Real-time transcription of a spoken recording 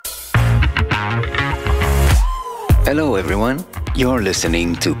Hello, everyone. You're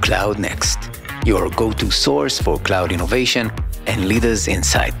listening to Cloud Next, your go-to source for cloud innovation and leaders'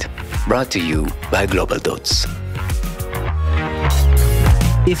 insight. Brought to you by Global Dots.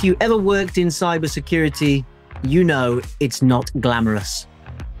 If you ever worked in cybersecurity, you know it's not glamorous.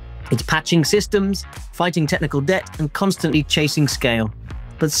 It's patching systems, fighting technical debt, and constantly chasing scale.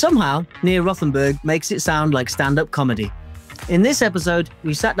 But somehow, Nir Rothenberg makes it sound like stand-up comedy. In this episode,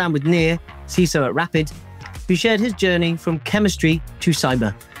 we sat down with Nir, CISO at Rapyd, who shared his journey from chemistry to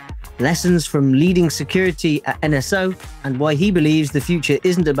cyber, lessons from leading security at NSO, and why he believes the future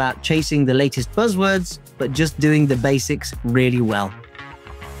isn't about chasing the latest buzzwords, but just doing the basics really well.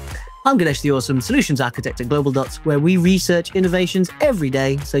 I'm Ganesh the Awesome, Solutions Architect at Global Dots, where we research innovations every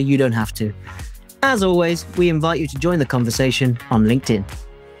day so you don't have to. As always, we invite you to join the conversation on LinkedIn.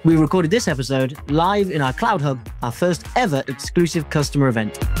 We recorded this episode live in our Cloud Hub, our first ever exclusive customer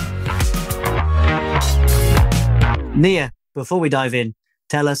event. Nir, before we dive in,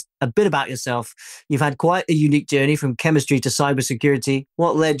 tell us a bit about yourself. You've had quite a unique journey from chemistry to cybersecurity.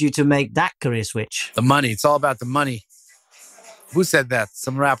 What led you to make that career switch? The money. It's all about the money. Who said that?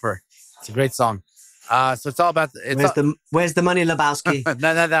 Some rapper. It's a great song. So it's all about... Where's the money, Lebowski?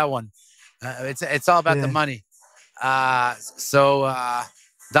 No, not that one. It's all about the money. Dollar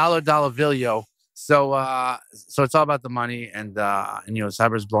Villo. So it's all about the money, and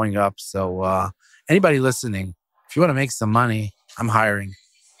cyber's blowing up. So anybody listening, if you want to make some money, I'm hiring.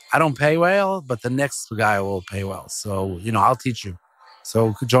 I don't pay well, but the next guy will pay well. So I'll teach you.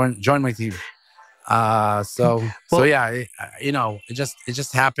 So join my team. It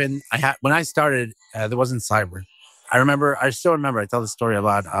just happened. When I started, there wasn't cyber. I still remember, I tell the story a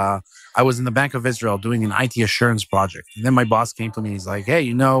lot. I was in the Bank of Israel doing an IT assurance project. And then my boss came to me. He's like, hey,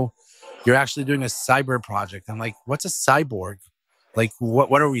 you're actually doing a cyber project. I'm like, what's a cyborg? Like,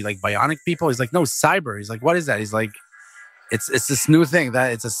 what are we, like bionic people? He's like, no, cyber. He's like, what is that? He's like, it's this new thing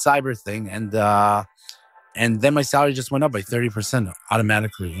that it's a cyber thing. And then my salary just went up by 30%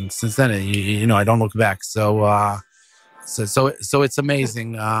 automatically. And since then, I don't look back. So it's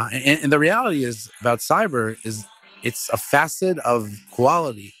amazing. And the reality is about cyber is it's a facet of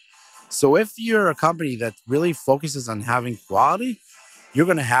quality. So if you're a company that really focuses on having quality, you're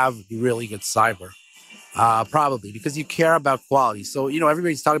going to have really good cyber. Probably because you care about quality. So,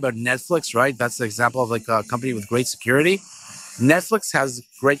 everybody's talking about Netflix, right? That's the example of like a company with great security. Netflix has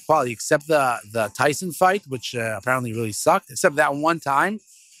great quality, except the Tyson fight, which apparently really sucked. Except that one time,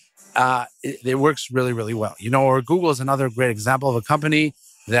 it works really, really well. Or Google is another great example of a company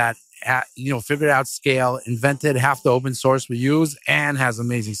that figured out scale, invented half the open source we use, and has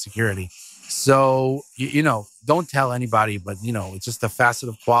amazing security. So don't tell anybody, but it's just a facet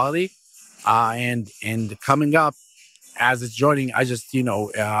of quality. And coming up as it's joining, I just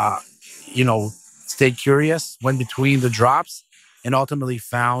stayed curious, went between the drops, and ultimately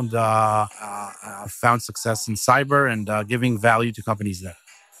found success in cyber and giving value to companies there.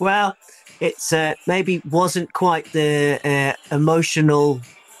 Well, it's maybe wasn't quite the emotional,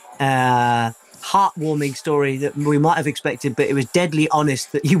 heartwarming story that we might have expected, but it was deadly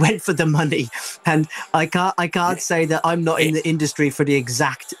honest that you went for the money. And I can't say that I'm not in the industry for the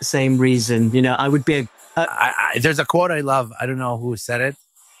exact same reason. I would be. There's a quote I love. I don't know who said it.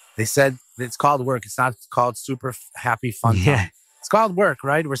 They said it's called work. It's not called super happy fun time. Yeah. It's called work,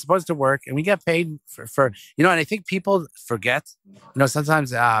 right? We're supposed to work, and we get paid for and I think people forget.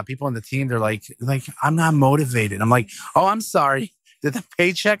 Sometimes people in the team, they're like I'm not motivated. I'm like, oh, I'm sorry. Did the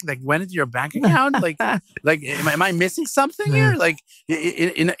paycheck that went into your bank account? Am I missing something here?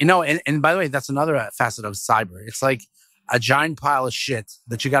 And by the way, that's another facet of cyber. It's like a giant pile of shit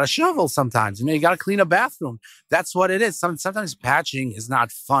that you got to shovel sometimes. You got to clean a bathroom. That's what it is. Sometimes patching is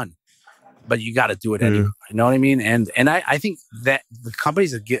not fun, but you got to do it anyway. You know what I mean? And I think that the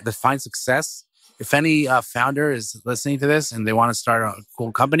companies that find success, if any founder is listening to this and they want to start a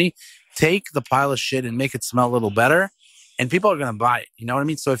cool company, take the pile of shit and make it smell a little better. And people are going to buy it. You know what I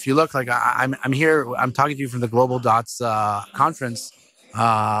mean? So if you look, like I'm here, I'm talking to you from the Global Dots conference,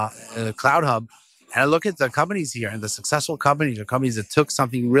 Cloud Hub, and I look at the companies here, and the successful companies are companies that took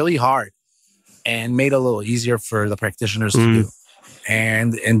something really hard and made it a little easier for the practitioners to do.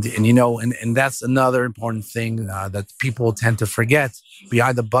 And that's another important thing that people tend to forget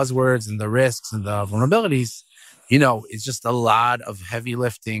behind the buzzwords and the risks and the vulnerabilities. It's just a lot of heavy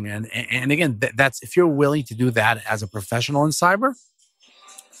lifting. And again, that's if you're willing to do that as a professional in cyber,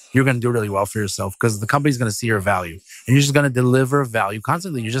 you're going to do really well for yourself because the company's going to see your value. And you're just going to deliver value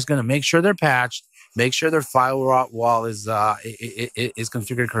constantly. You're just going to make sure they're patched, make sure their firewall is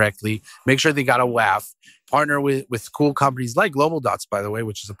configured correctly, make sure they got a WAF, partner with cool companies like Global Dots, by the way,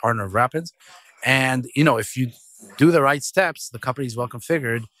 which is a partner of Rapyd. And, if you do the right steps, the company's well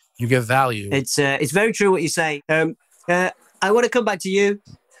configured, you give value. It's very true what you say. I want to come back to you.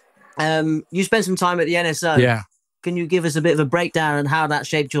 You spent some time at the NSO. Yeah. Can you give us a bit of a breakdown on how that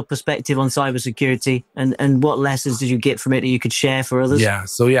shaped your perspective on cybersecurity, and what lessons did you get from it that you could share for others? Yeah.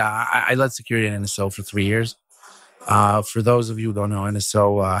 So I led security at NSO for 3 years. For those of you who don't know,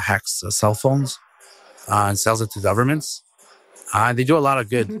 NSO hacks cell phones and sells it to governments. They do a lot of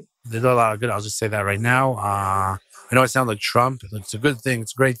good. They do a lot of good. I'll just say that right now. I know it sounds like Trump. It's a good thing.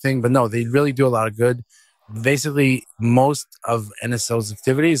 It's a great thing. But no, they really do a lot of good. Basically, most of NSO's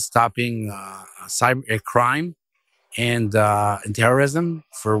activity is stopping cyber crime and terrorism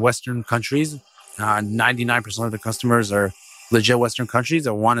for Western countries. 99% of the customers are legit Western countries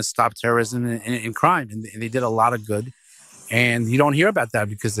that want to stop terrorism and crime. And they did a lot of good. And you don't hear about that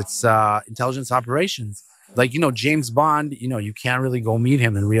because it's intelligence operations. Like, James Bond, you can't really go meet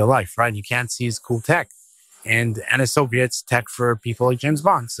him in real life, right? You can't see his cool tech. And NSO gets tech for people like James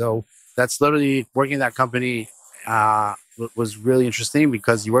Bond. So that's literally working in that company was really interesting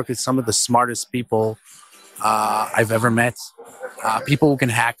because you work with some of the smartest people I've ever met. People who can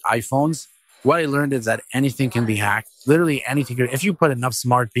hack iPhones. What I learned is that anything can be hacked. Literally anything. If you put enough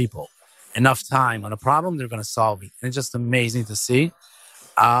smart people, enough time on a problem, they're going to solve it. And it's just amazing to see.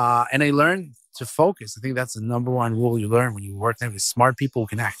 And I learned to focus. I think that's the number one rule you learn when you work there with smart people who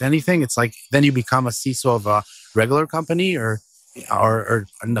can hack anything. It's like then you become a CISO of a regular company or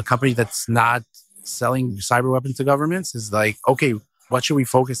a company that's not selling cyber weapons to governments. Is like, okay, what should we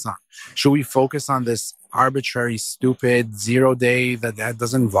focus on? Should we focus on this arbitrary, stupid 0 day that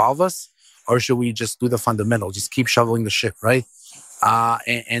doesn't involve us? Or should we just do the fundamental, just keep shoveling the shit, right?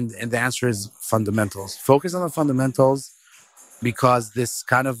 And the answer is fundamentals. Focus on the fundamentals because this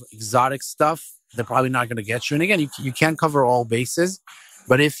kind of exotic stuff, they're probably not going to get you. And again, you can't cover all bases,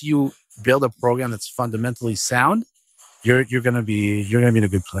 but if you build a program that's fundamentally sound, you're going to be in a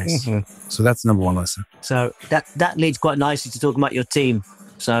good place. Mm-hmm. So that's number one lesson. So that leads quite nicely to talk about your team.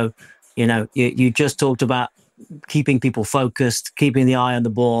 So, you just talked about keeping people focused, keeping the eye on the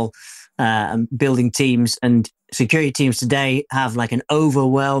ball, and building teams. And security teams today have like an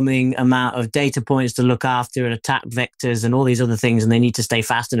overwhelming amount of data points to look after and attack vectors and all these other things, and they need to stay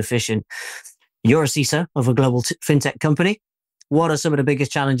fast and efficient. You're a CISO of a global fintech company. What are some of the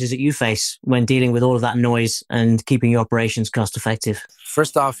biggest challenges that you face when dealing with all of that noise and keeping your operations cost effective?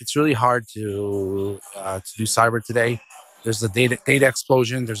 First off, it's really hard to do cyber today. There's a data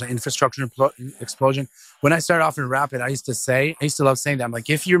explosion. There's an infrastructure explosion. When I started off in Rapyd, I used to love saying that. I'm like,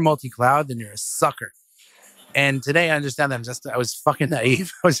 if you're multi-cloud, then you're a sucker. And today I understand that I was fucking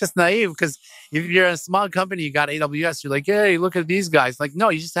naive. I was just naive because if you're a small company, you got AWS, you're like, hey, look at these guys. Like, no,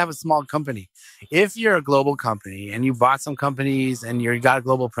 you just have a small company. If you're a global company and you bought some companies and you got a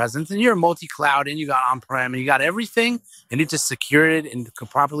global presence and you're multi-cloud and you got on-prem and you got everything and you just secured it and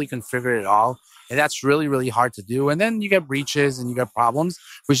properly configured it all. And that's really, really hard to do. And then you get breaches and you get problems,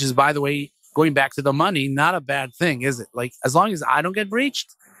 which is, by the way, going back to the money, not a bad thing, is it? Like, as long as I don't get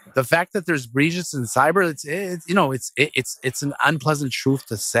breached, the fact that there's breaches in cyber, it's an unpleasant truth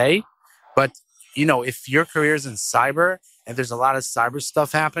to say, but if your career is in cyber and there's a lot of cyber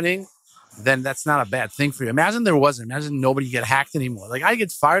stuff happening, then that's not a bad thing for you. Imagine nobody get hacked anymore. Like I get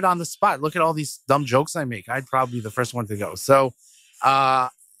fired on the spot. Look at all these dumb jokes I make. I'd probably be the first one to go. So,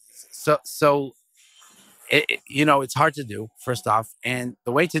 it's hard to do. First off, and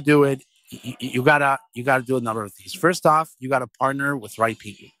the way to do it, you gotta do a number of things. First off, you gotta partner with right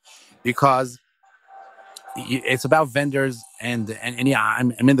people because it's about vendors and yeah,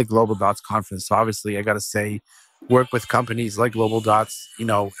 I'm in the Global Dots conference, so obviously I gotta say, work with companies like Global Dots.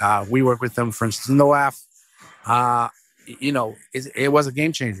 We work with them, for instance, in the WAF. It was a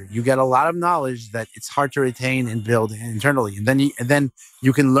game changer. You get a lot of knowledge that it's hard to retain and build internally, and then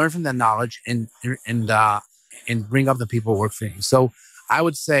you can learn from that knowledge and bring up the people who work for you. So I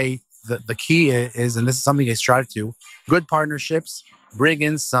would say the key is, and this is something I strive to, good partnerships, bring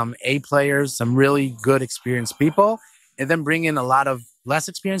in some A players, some really good experienced people, and then bring in a lot of less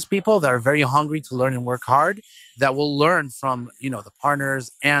experienced people that are very hungry to learn and work hard, that will learn from, the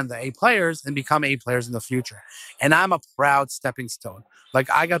partners and the A players and become A players in the future. And I'm a proud stepping stone. Like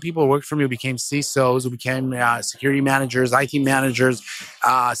I got people who worked for me who became CISOs, who became security managers, IT managers,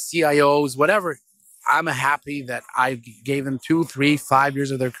 CIOs, whatever. I'm happy that I gave them 2, 3, 5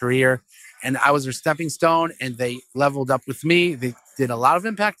 years of their career and I was their stepping stone and they leveled up with me. They did a lot of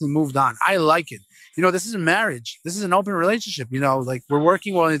impact and moved on. I like it. This isn't marriage. This is an open relationship. Like we're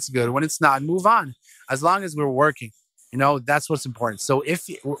working when it's good. When it's not, move on. As long as we're working, that's what's important. So if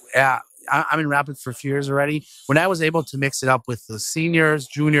I'm in Rapyd for a few years already, when I was able to mix it up with the seniors,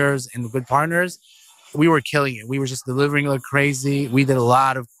 juniors, and good partners, we were killing it. We were just delivering like crazy. We did a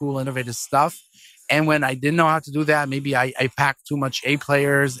lot of cool, innovative stuff. And when I didn't know how to do that, maybe I packed too much A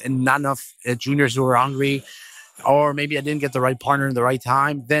players and not enough juniors who were hungry, or maybe I didn't get the right partner in the right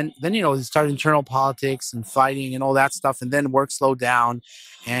time. Then it started internal politics and fighting and all that stuff, and then work slowed down.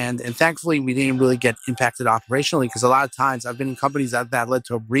 And thankfully, we didn't really get impacted operationally, because a lot of times I've been in companies that led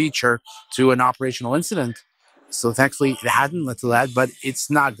to a breach or to an operational incident. So thankfully, it hadn't led to that, but it's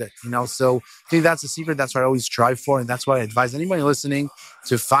not good. So I think that's the secret. That's what I always strive for, and that's why I advise anybody listening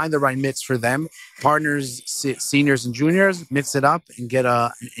to find the right mix for them. Partners, seniors, and juniors, mix it up and get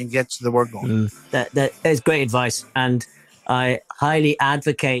to the work going. That is great advice, and I highly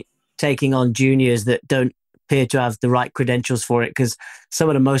advocate taking on juniors that don't appear to have the right credentials for it, because some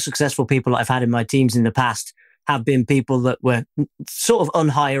of the most successful people I've had in my teams in the past have been people that were sort of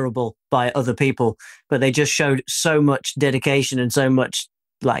unhireable by other people, but they just showed so much dedication and so much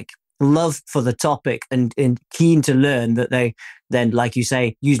love for the topic and keen to learn that they then, like you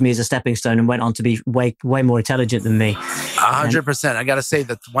say, used me as a stepping stone and went on to be way more intelligent than me. 100%. I got to say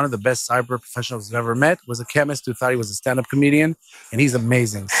that one of the best cyber professionals I've ever met was a chemist who thought he was a stand-up comedian, and he's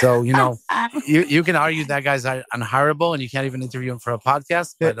amazing. So, you can argue that guy's unhireable and you can't even interview him for a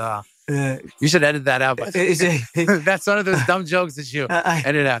podcast, but you should edit that out. That's one of those dumb jokes that you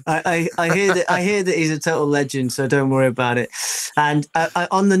edit out. I hear that he's a total legend, so don't worry about it. And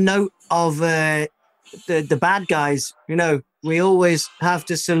on the note of the bad guys, we always have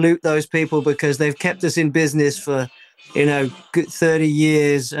to salute those people, because they've kept us in business for good 30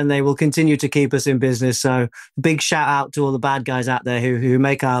 years, and they will continue to keep us in business. So big shout out to all the bad guys out there who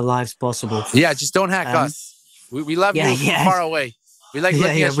make our lives possible. Yeah, just don't hack us. We love you from far away. We like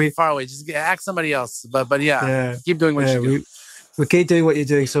looking at you far away. Just hack somebody else. But keep doing what you do. We keep doing what you're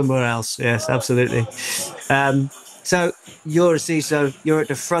doing somewhere else. Yes, absolutely. So you're a CISO. You're at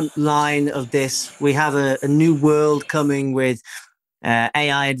the front line of this. We have a new world coming with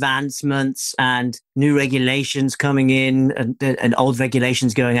AI advancements and new regulations coming in, and old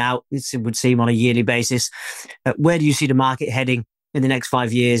regulations going out, it would seem, on a yearly basis. Where do you see the market heading in the next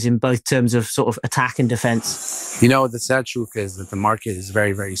 5 years in both terms of sort of attack and defense? The sad truth is that the market is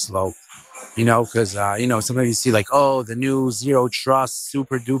very, very slow. Because, sometimes you see the new zero trust,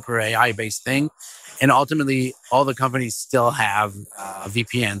 super duper AI based thing. And ultimately, all the companies still have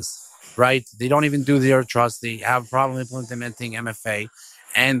VPNs, right? They don't even do zero trust. They have a problem implementing MFA.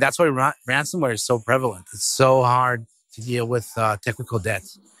 And that's why ransomware is so prevalent. It's so hard to deal with technical debt.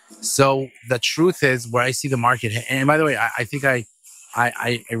 So the truth is, where I see the market, and by the way, I think I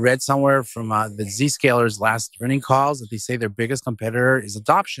read somewhere from the Zscaler's last earning calls that they say their biggest competitor is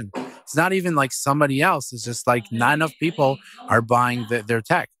adoption. It's not even like somebody else. It's just not enough people are buying their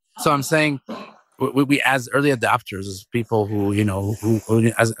tech. So I'm saying, we as early adopters, as people who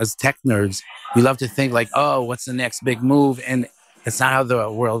as tech nerds, we love to think what's the next big move? And it's not how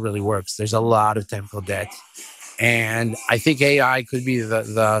the world really works. There's a lot of technical debt. And I think AI could be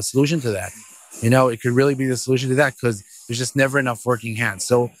the solution to that. It could really be the solution to that, because there's just never enough working hands.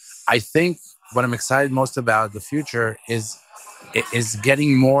 So I think what I'm excited most about the future is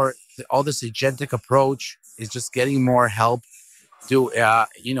getting more, all this agentic approach is just getting more help doing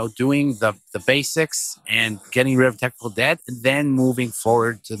the basics and getting rid of technical debt, and then moving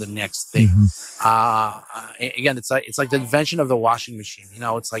forward to the next thing. Again, it's like the invention of the washing machine.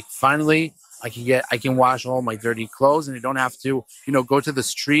 It's like, finally I can wash all my dirty clothes, and I don't have to go to the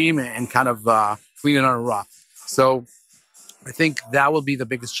stream and kind of clean it on a rock. So I think that will be the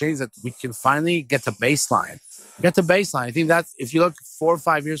biggest change, that we can finally get to baseline. I think that if you look 4 or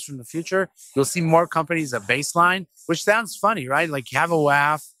 5 years from the future, you'll see more companies at baseline, which sounds funny, right? Like, have a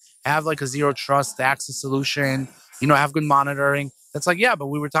WAF, have a zero trust access solution, have good monitoring. That's but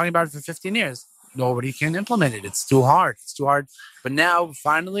we were talking about it for 15 years. Nobody can implement it. It's too hard. But now,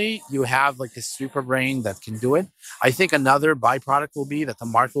 finally, you have this super brain that can do it. I think another byproduct will be that the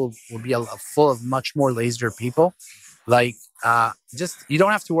market will be full of much more lazier people. You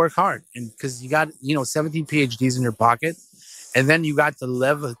don't have to work hard, and because you got 17 PhDs in your pocket, and then you got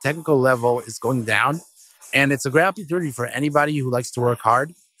the technical level is going down, and it's a great opportunity for anybody who likes to work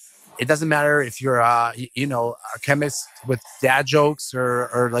hard. It doesn't matter if you're a chemist with dad jokes, or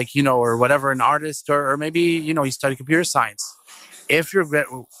or whatever, an artist, or maybe you study computer science. If you're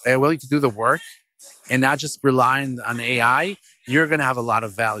willing to do the work and not just relying on AI, you're going to have a lot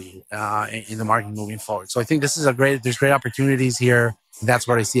of value in the market moving forward. So I think this is there's great opportunities here. That's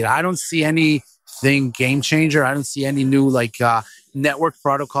what I see. I don't see anything game changer. I don't see any new network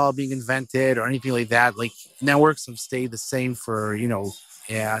protocol being invented or anything like that. Networks have stayed the same for,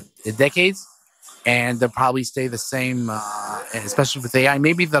 decades. and they'll probably stay the same, especially with AI.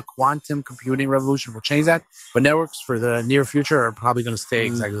 Maybe the quantum computing revolution will change that, but networks for the near future are probably going to stay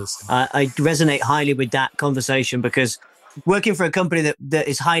exactly the same. I resonate highly with that conversation because working for a company that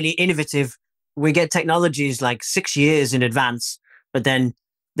is highly innovative, we get technologies like 6 years in advance, but then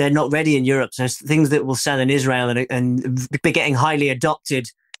they're not ready in Europe. So things that will sell in Israel and be getting highly adopted,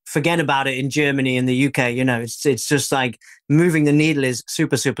 forget about it in Germany and the UK. It's just like moving the needle is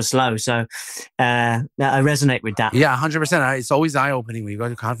super, super slow. So I resonate with that. Yeah, 100%. It's always eye-opening when you go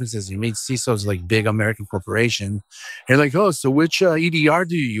to conferences. You meet CISOs like big American corporation. You're like, oh, so which EDR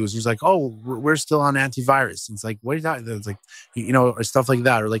do you use? He's like, oh, we're still on antivirus. And it's like, what are you talking about? It's like, or stuff like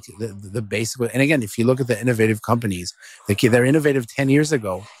that, or like the basic. And again, if you look at the innovative companies, they're innovative 10 years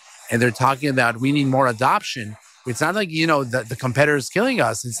ago, and they're talking about we need more adoption. It's not like, the competitor is killing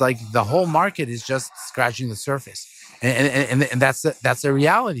us. It's like the whole market is just scratching the surface. And that's the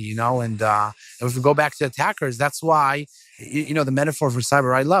reality, And if we go back to attackers, that's why, the metaphor for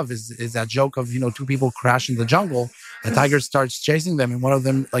cyber I love is that joke of, two people crash in the jungle. The tiger starts chasing them, and one of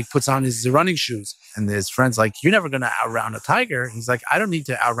them puts on his running shoes. And his friend's like, you're never going to outrun a tiger. He's like, I don't need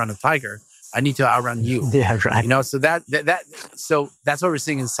to outrun a tiger. I need to outrun you. Yeah, right. So so that's what we're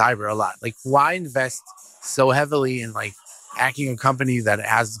seeing in cyber a lot. Like, why invest so heavily in hacking a company that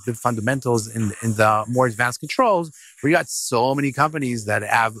has good fundamentals in the more advanced controls, where you got so many companies that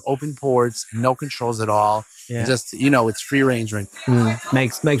have open ports, no controls at all. Yeah. Just, it's free range. Right?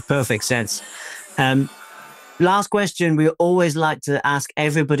 Makes perfect sense. Last question we always like to ask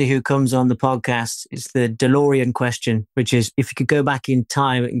everybody who comes on the podcast is the DeLorean question, which is, if you could go back in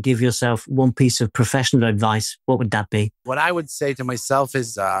time and give yourself one piece of professional advice, what would that be? What I would say to myself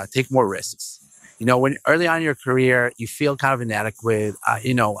is take more risks. When early on in your career, you feel kind of inadequate.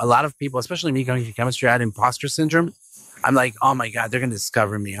 A lot of people, especially me going to chemistry, I had imposter syndrome. I'm like, oh my God, they're going to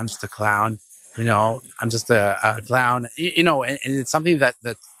discover me. I'm just a clown. I'm just a clown. And it's something that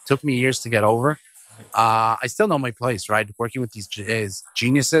took me years to get over. I still know my place, right? Working with these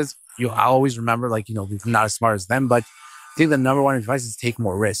geniuses, I always remember, I'm not as smart as them, but I think the number one advice is take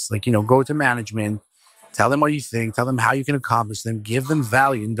more risks. Go to management. Tell them what you think. Tell them how you can accomplish them. Give them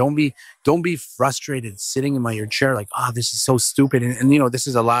value, and don't be frustrated sitting in your chair like, oh, this is so stupid. And this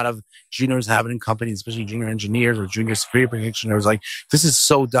is a lot of juniors having in companies, especially junior engineers or junior security practitioners. Like, this is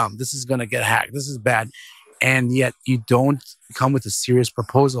so dumb. This is gonna get hacked. This is bad. And yet you don't come with a serious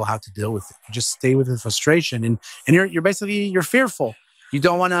proposal how to deal with it. You just stay with the frustration, and you're basically fearful. You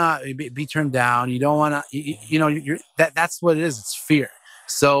don't want to be turned down. You don't want to. That's what it is. It's fear.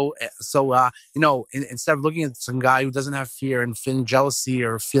 So instead of looking at some guy who doesn't have fear and feeling jealousy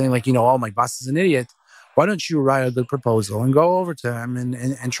or feeling like, oh, my boss is an idiot, why don't you write a good proposal and go over to him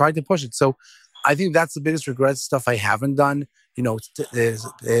and try to push it? So I think that's the biggest regret, stuff I haven't done. There's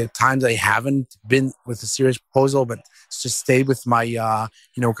times I haven't been with a serious proposal, but just stayed with my,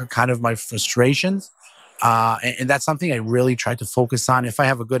 kind of my frustrations. And that's something I really try to focus on. If I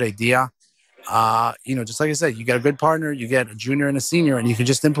have a good idea, just like I said, you get a good partner, you get a junior and a senior, and you can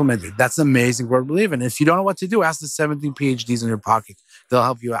just implement it. That's the amazing world we live in. If you don't know what to do, ask the 17 PhDs in your pocket. They'll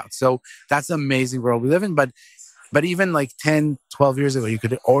help you out. So that's the amazing world we live in. But even 10, 12 years ago, you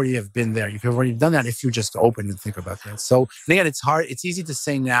could already have been there. You could have already done that if you just open and think about that. So, and again, it's hard. It's easy to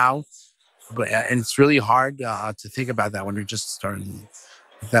say now, and it's really hard to think about that when you're just starting.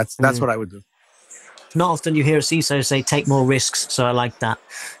 That's what I would do. Not often you hear a CISO say, take more risks. So I like that.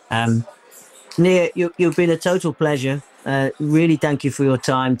 Nir, you've been a total pleasure. Really thank you for your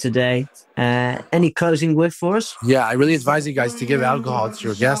time today. Any closing word for us? Yeah, I really advise you guys to give alcohol to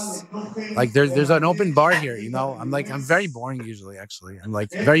your guests. There's an open bar here, I'm very boring usually, actually. I'm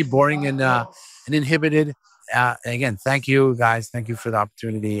very boring and inhibited. Again, thank you guys. Thank you for the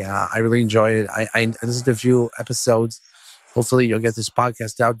opportunity. I really enjoyed it. I listened to a few episodes. Hopefully you'll get this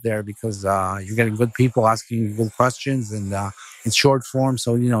podcast out there because you're getting good people asking good questions, and in short form.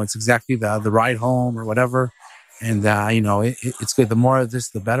 So, it's exactly the ride home or whatever. And, it's good. The more of this,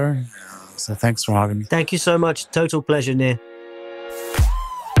 the better. So thanks for having me. Thank you so much. Total pleasure, Nir.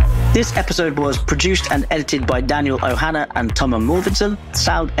 This episode was produced and edited by Daniel Ohana and Thomas Morvidson.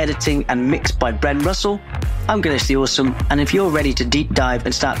 Sound editing and mixed by Bren Russell. I'm Ganesh the Awesome, and if you're ready to deep dive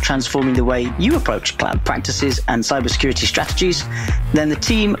and start transforming the way you approach cloud practices and cybersecurity strategies, then the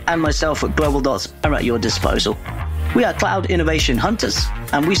team and myself at Global Dots are at your disposal. We are cloud innovation hunters,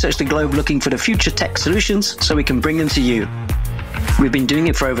 and we search the globe looking for the future tech solutions so we can bring them to you. We've been doing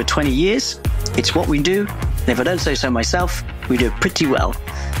it for over 20 years. It's what we do, and if I don't say so myself, we do it pretty well.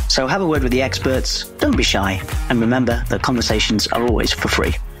 So have a word with the experts, don't be shy, and remember that conversations are always for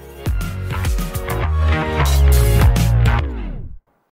free.